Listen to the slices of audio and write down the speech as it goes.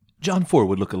John 4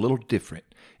 would look a little different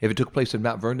if it took place in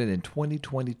Mount Vernon in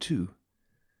 2022.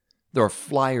 There are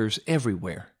flyers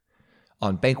everywhere,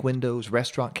 on bank windows,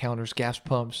 restaurant counters, gas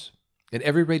pumps, and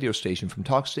every radio station from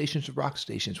talk stations to rock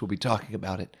stations will be talking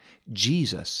about it.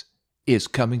 Jesus is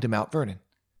coming to Mount Vernon.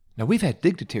 Now, we've had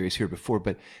dignitaries here before,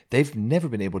 but they've never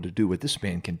been able to do what this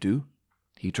man can do.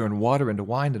 He turned water into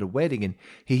wine at a wedding, and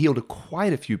he healed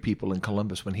quite a few people in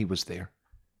Columbus when he was there.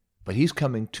 But he's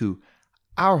coming to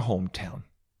our hometown.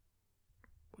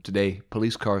 Today,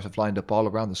 police cars have lined up all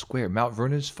around the square. Mount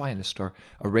Vernon's finest are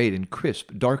arrayed in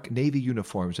crisp, dark navy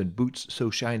uniforms and boots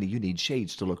so shiny you need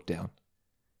shades to look down.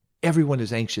 Everyone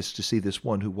is anxious to see this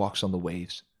one who walks on the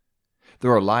waves.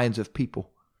 There are lines of people,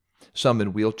 some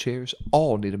in wheelchairs.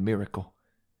 All need a miracle.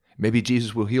 Maybe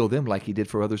Jesus will heal them like he did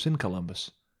for others in Columbus.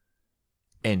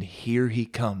 And here he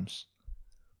comes.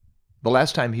 The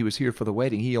last time he was here for the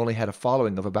wedding, he only had a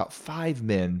following of about 5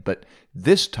 men, but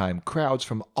this time crowds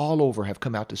from all over have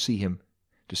come out to see him,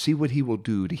 to see what he will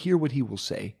do, to hear what he will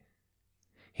say.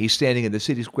 He's standing in the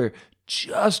city square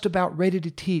just about ready to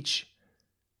teach,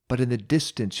 but in the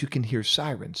distance you can hear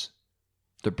sirens.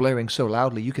 They're blaring so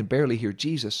loudly you can barely hear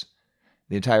Jesus.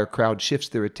 The entire crowd shifts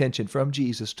their attention from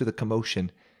Jesus to the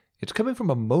commotion. It's coming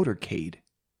from a motorcade.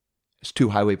 As 2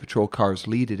 highway patrol cars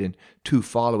lead it and 2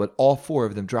 follow it, all 4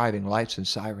 of them driving lights and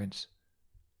sirens.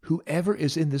 Whoever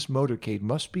is in this motorcade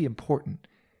must be important,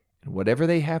 and whatever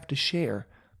they have to share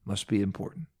must be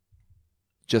important.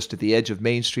 Just at the edge of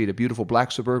Main Street, a beautiful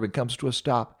black Suburban comes to a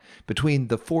stop between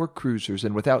the 4 cruisers,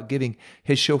 and without giving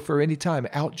his chauffeur any time,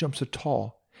 out jumps a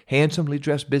tall, handsomely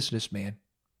dressed businessman.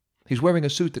 He's wearing a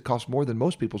suit that costs more than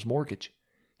most people's mortgage.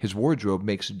 His wardrobe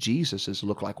makes Jesus's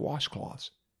look like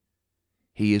washcloths.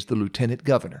 He is the lieutenant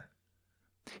governor.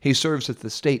 He serves at the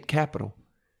state capitol.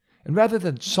 And rather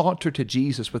than saunter to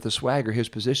Jesus with the swagger his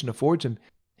position affords him,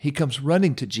 he comes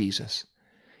running to Jesus.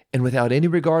 And without any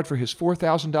regard for his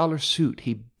 $4,000 suit,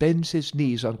 he bends his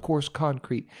knees on coarse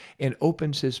concrete and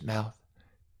opens his mouth.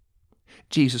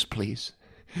 Jesus, please,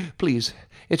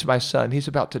 it's my son. He's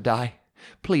about to die.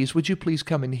 Please, would you please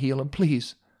come and heal him,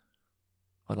 please?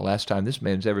 Well, the last time this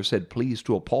man's ever said please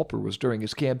to a pauper was during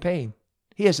his campaign.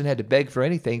 He hasn't had to beg for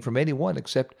anything from anyone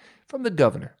except from the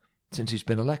governor since he's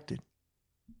been elected.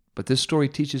 But this story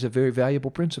teaches a very valuable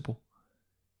principle.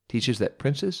 It teaches that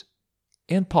princes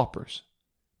and paupers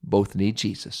both need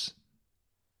Jesus.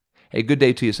 Hey, good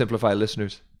day to you, Simplify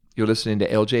listeners. You're listening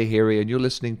to L.J. Harry, and you're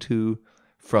listening to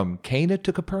From Cana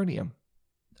to Capernaum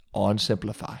on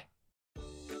Simplify.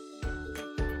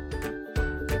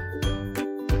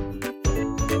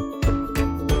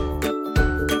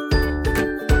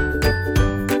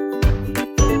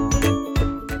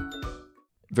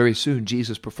 Very soon,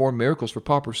 Jesus performed miracles for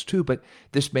paupers too, but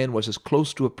this man was as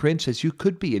close to a prince as you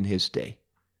could be in his day.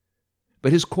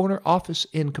 But his corner office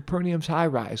in Capernaum's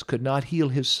high-rise could not heal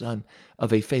his son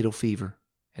of a fatal fever,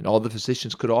 and all the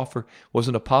physicians could offer was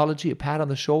an apology, a pat on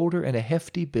the shoulder, and a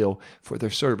hefty bill for their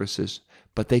services,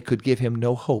 but they could give him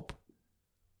no hope.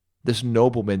 This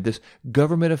nobleman, this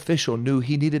government official, knew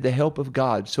he needed the help of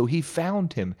God, so he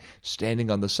found him standing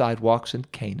on the sidewalks in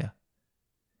Cana.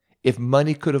 If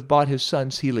money could have bought his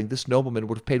son's healing, this nobleman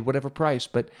would have paid whatever price,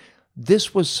 but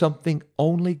this was something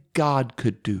only God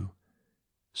could do.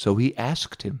 So he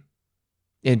asked him.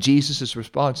 And Jesus'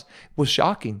 response was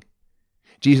shocking.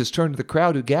 Jesus turned to the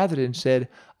crowd who gathered and said,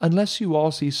 "Unless you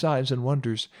all see signs and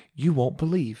wonders, you won't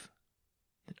believe."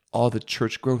 All the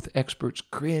church growth experts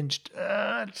cringed.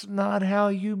 That's not how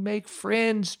you make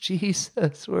friends,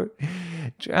 Jesus. We're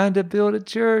trying to build a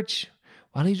church.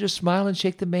 Why don't you just smile and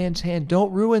shake the man's hand?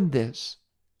 Don't ruin this.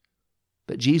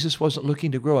 But Jesus wasn't looking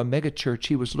to grow a megachurch.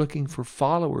 He was looking for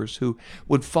followers who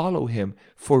would follow him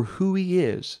for who he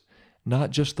is,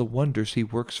 not just the wonders he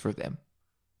works for them.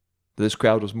 This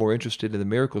crowd was more interested in the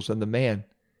miracles than the man.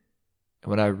 And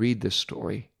when I read this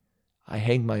story, I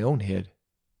hang my own head.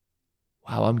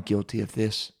 Wow, I'm guilty of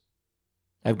this.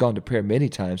 I've gone to prayer many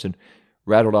times and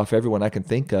rattled off everyone I can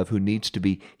think of who needs to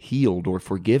be healed or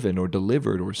forgiven or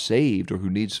delivered or saved or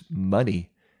who needs money,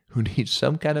 who needs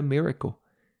some kind of miracle.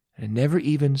 And I never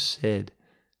even said,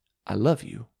 I love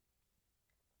you.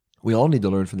 We all need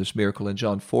to learn from this miracle in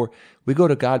John 4. We go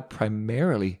to God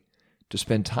primarily to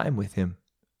spend time with him,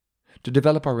 to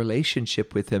develop our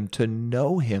relationship with him, to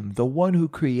know him, the one who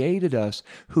created us,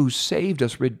 who saved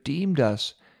us, redeemed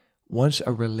us, wants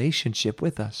a relationship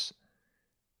with us.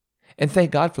 And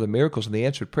thank God for the miracles and the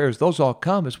answered prayers. Those all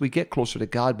come as we get closer to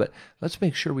God, but let's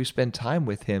make sure we spend time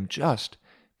with him just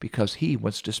because he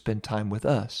wants to spend time with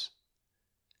us.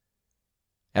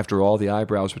 After all the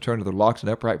eyebrows returned to their locked and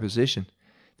upright position,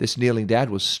 this kneeling dad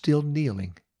was still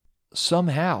kneeling.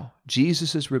 somehow,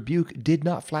 Jesus' rebuke did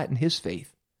not flatten his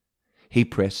faith. He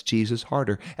pressed Jesus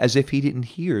harder, as if he didn't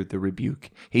hear the rebuke.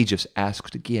 He just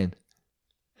asked again,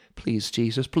 "Please,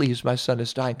 Jesus, please, my son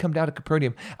is dying. Come down to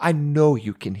Capernaum. I know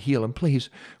you can heal him. Please,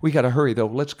 we got to hurry, though.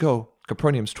 Let's go.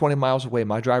 Capernaum's 20 miles away.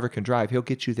 My driver can drive. He'll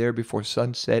get you there before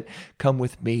sunset. Come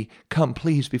with me. Come,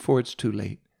 please, before it's too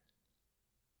late."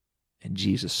 And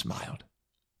Jesus smiled.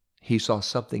 He saw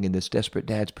something in this desperate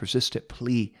dad's persistent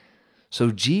plea.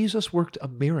 So Jesus worked a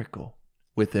miracle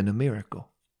within a miracle.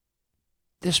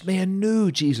 This man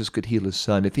knew Jesus could heal his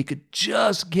son if he could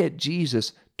just get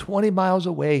Jesus 20 miles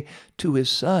away to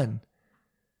his son.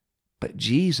 But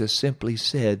Jesus simply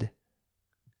said,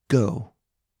 "Go,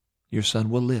 your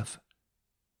son will live."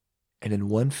 And in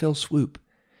one fell swoop,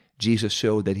 Jesus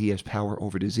showed that he has power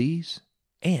over disease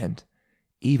and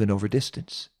even over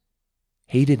distance.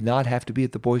 He did not have to be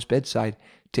at the boy's bedside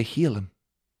to heal him.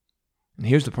 And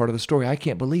here's the part of the story I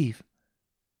can't believe.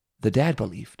 The dad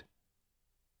believed.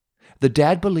 The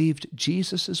dad believed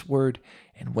Jesus' word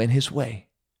and went his way.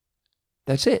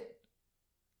 That's it.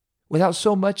 Without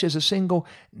so much as a single,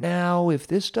 "Now, if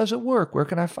this doesn't work, where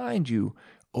can I find you?"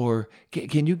 Or,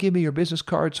 "Can you give me your business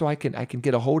card so I can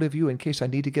get a hold of you in case I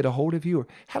need to get a hold of you?" Or,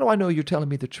 "How do I know you're telling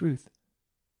me the truth?"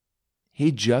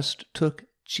 He just took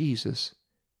Jesus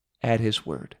at his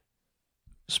word.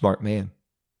 Smart man.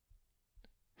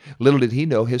 Little did he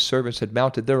know his servants had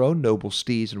mounted their own noble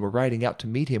steeds and were riding out to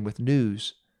meet him with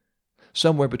news.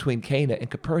 Somewhere between Cana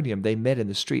and Capernaum, they met in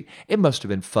the street. It must have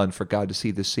been fun for God to see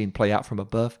this scene play out from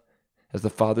above. As the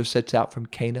father sets out from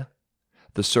Cana,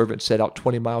 the servants set out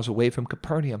 20 miles away from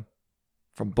Capernaum.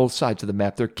 From both sides of the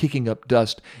map, they're kicking up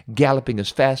dust, galloping as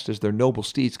fast as their noble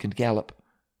steeds can gallop.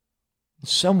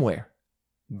 Somewhere,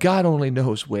 God only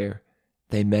knows where,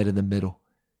 they met in the middle.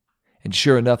 And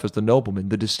sure enough, as the nobleman,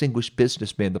 the distinguished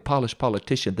businessman, the polished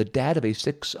politician, the dad of a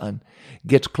sick son,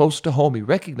 gets close to home, he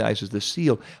recognizes the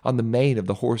seal on the mane of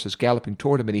the horses galloping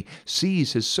toward him, and he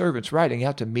sees his servants riding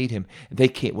out to meet him. They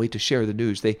can't wait to share the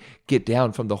news. They get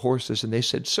down from the horses, and they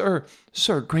said, Sir,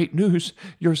 great news.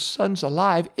 Your son's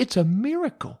alive. It's a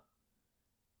miracle."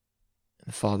 And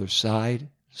the father sighed,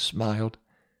 smiled,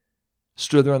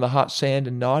 stood there on the hot sand,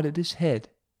 and nodded his head.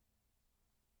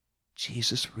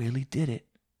 Jesus really did it.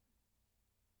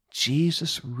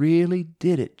 Jesus really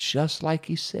did it, just like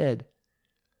he said.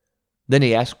 Then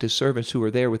he asked his servants who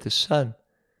were there with his son,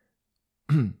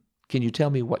 "Can you tell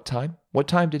me what time? What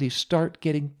time did he start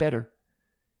getting better?"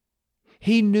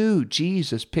 He knew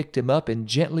Jesus picked him up and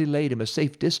gently laid him a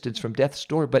safe distance from death's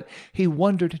door, but he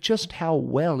wondered just how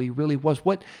well he really was.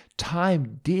 What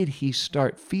time did he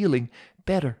start feeling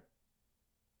better?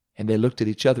 And they looked at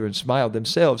each other and smiled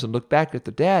themselves and looked back at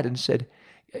the dad and said,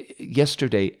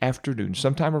 "Yesterday afternoon,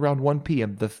 sometime around 1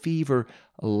 p.m., the fever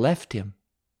left him."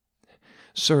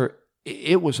 "Sir,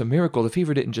 it was a miracle. The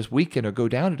fever didn't just weaken or go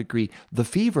down a degree. The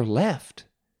fever left."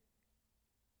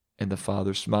 And the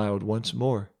father smiled once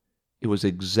more. It was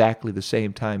exactly the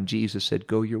same time Jesus said,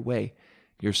 "Go your way.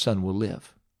 Your son will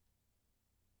live."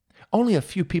 Only a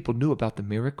few people knew about the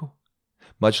miracle,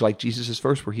 much like Jesus'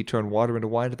 verse where he turned water into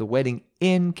wine at the wedding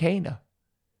in Cana.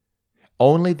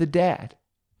 Only the dad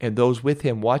and those with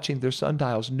him watching their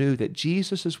sundials knew that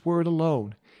Jesus' word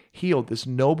alone healed this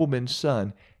nobleman's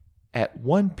son at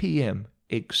 1 p.m.,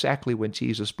 exactly when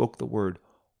Jesus spoke the word,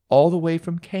 all the way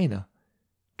from Cana,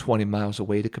 20 miles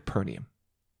away to Capernaum.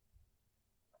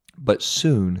 But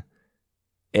soon,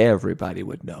 everybody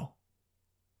would know.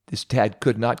 This dad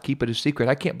could not keep it a secret.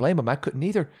 I can't blame him. I couldn't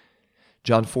either.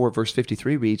 John 4, verse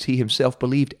 53 reads, "He himself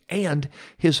believed, and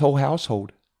his whole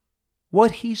household."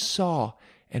 What he saw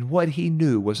and what he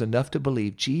knew was enough to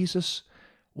believe Jesus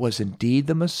was indeed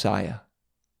the Messiah.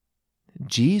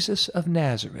 Jesus of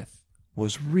Nazareth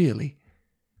was really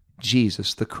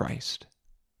Jesus the Christ.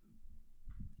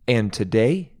 And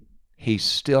today, he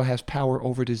still has power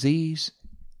over disease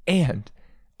and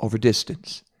over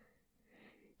distance.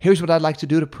 Here's what I'd like to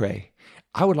do to pray.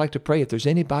 I would like to pray if there's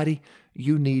anybody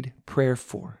you need prayer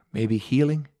for, maybe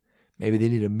healing, maybe they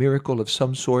need a miracle of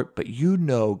some sort, but you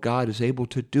know God is able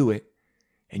to do it.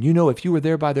 And you know if you were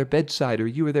there by their bedside or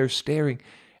you were there staring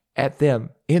at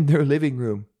them in their living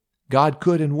room, God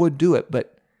could and would do it,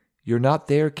 but you're not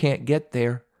there, can't get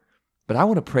there. But I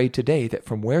want to pray today that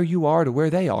from where you are to where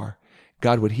they are,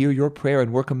 God would hear your prayer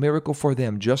and work a miracle for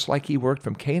them, just like he worked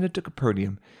from Cana to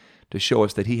Capernaum to show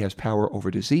us that he has power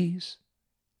over disease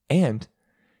and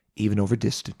even over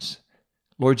distance.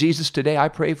 Lord Jesus, today I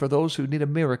pray for those who need a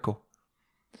miracle.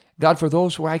 God, for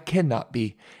those who I cannot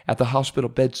be at the hospital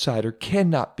bedside or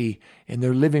cannot be in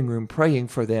their living room praying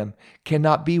for them,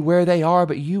 cannot be where they are,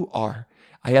 but you are.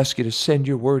 I ask you to send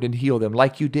your word and heal them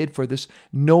like you did for this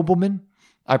nobleman.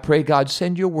 I pray, God,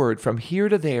 send your word from here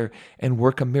to there and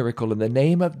work a miracle in the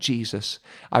name of Jesus.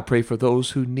 I pray for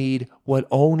those who need what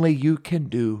only you can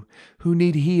do, who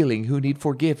need healing, who need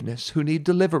forgiveness, who need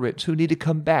deliverance, who need to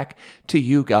come back to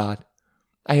you, God.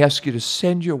 I ask you to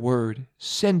send your word.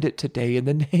 Send it today in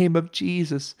the name of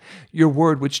Jesus. Your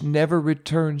word, which never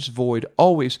returns void,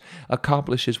 always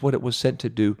accomplishes what it was sent to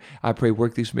do. I pray,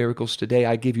 work these miracles today.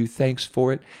 I give you thanks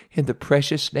for it. In the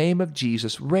precious name of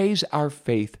Jesus, raise our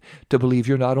faith to believe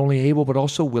you're not only able, but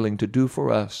also willing to do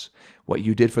for us what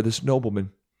you did for this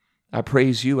nobleman. I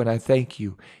praise you and I thank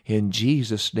you. In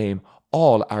Jesus' name,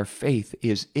 all our faith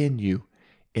is in you.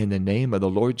 In the name of the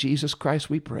Lord Jesus Christ,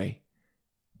 we pray.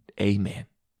 Amen.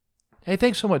 Hey,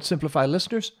 thanks so much, Simplify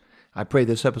listeners. I pray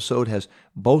this episode has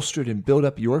bolstered and built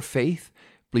up your faith.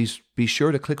 Please be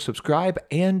sure to click subscribe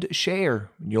and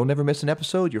share. You'll never miss an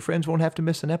episode. Your friends won't have to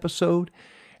miss an episode.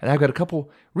 And I've got a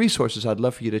couple resources I'd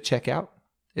love for you to check out.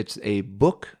 It's a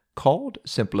book called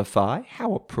Simplify,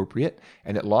 how appropriate,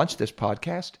 and it launched this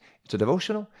podcast. It's a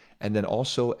devotional, and then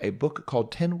also a book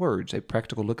called 10 Words, a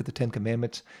practical look at the 10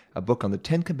 Commandments, a book on the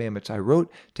 10 Commandments I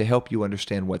wrote to help you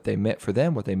understand what they meant for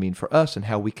them, what they mean for us, and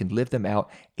how we can live them out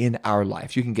in our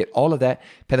life. You can get all of that,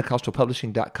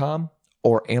 PentecostalPublishing.com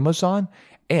or Amazon,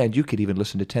 and you could even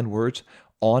listen to 10 Words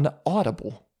on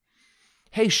Audible.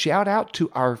 Hey, shout out to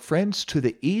our friends to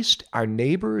the east, our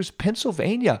neighbors.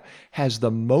 Pennsylvania has the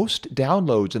most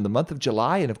downloads in the month of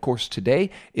July. And of course, today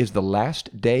is the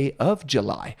last day of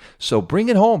July. So bring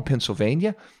it home,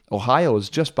 Pennsylvania. Ohio is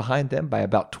just behind them by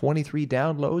about 23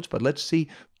 downloads. But let's see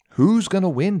who's going to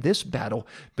win this battle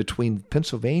between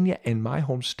Pennsylvania and my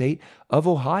home state of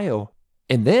Ohio.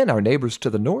 And then our neighbors to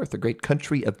the north, the great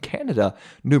country of Canada,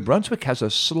 New Brunswick has a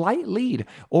slight lead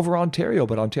over Ontario,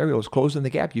 but Ontario is closing the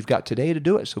gap. You've got today to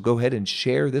do it, so go ahead and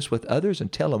share this with others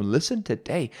and tell them, listen,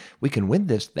 today we can win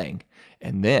this thing.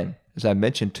 And then, as I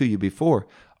mentioned to you before,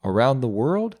 around the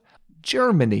world,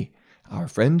 Germany, our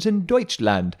friends in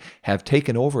Deutschland, have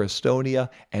taken over Estonia,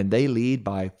 and they lead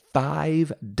by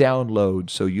 5 downloads.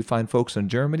 So you find folks in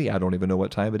Germany, I don't even know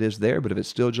what time it is there, but if it's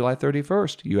still July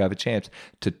 31st, you have a chance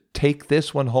to take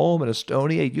this one home in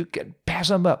Estonia. You can pass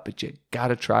them up, but you got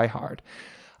to try hard.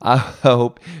 I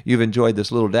hope you've enjoyed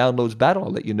this little downloads battle.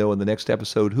 I'll let you know in the next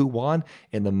episode who won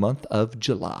in the month of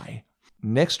July.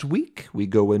 Next week, we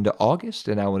go into August,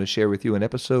 and I want to share with you an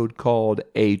episode called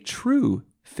A True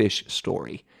Fish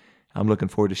Story. I'm looking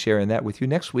forward to sharing that with you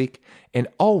next week, and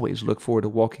always look forward to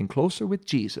walking closer with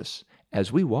Jesus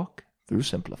as we walk through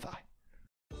Simplify.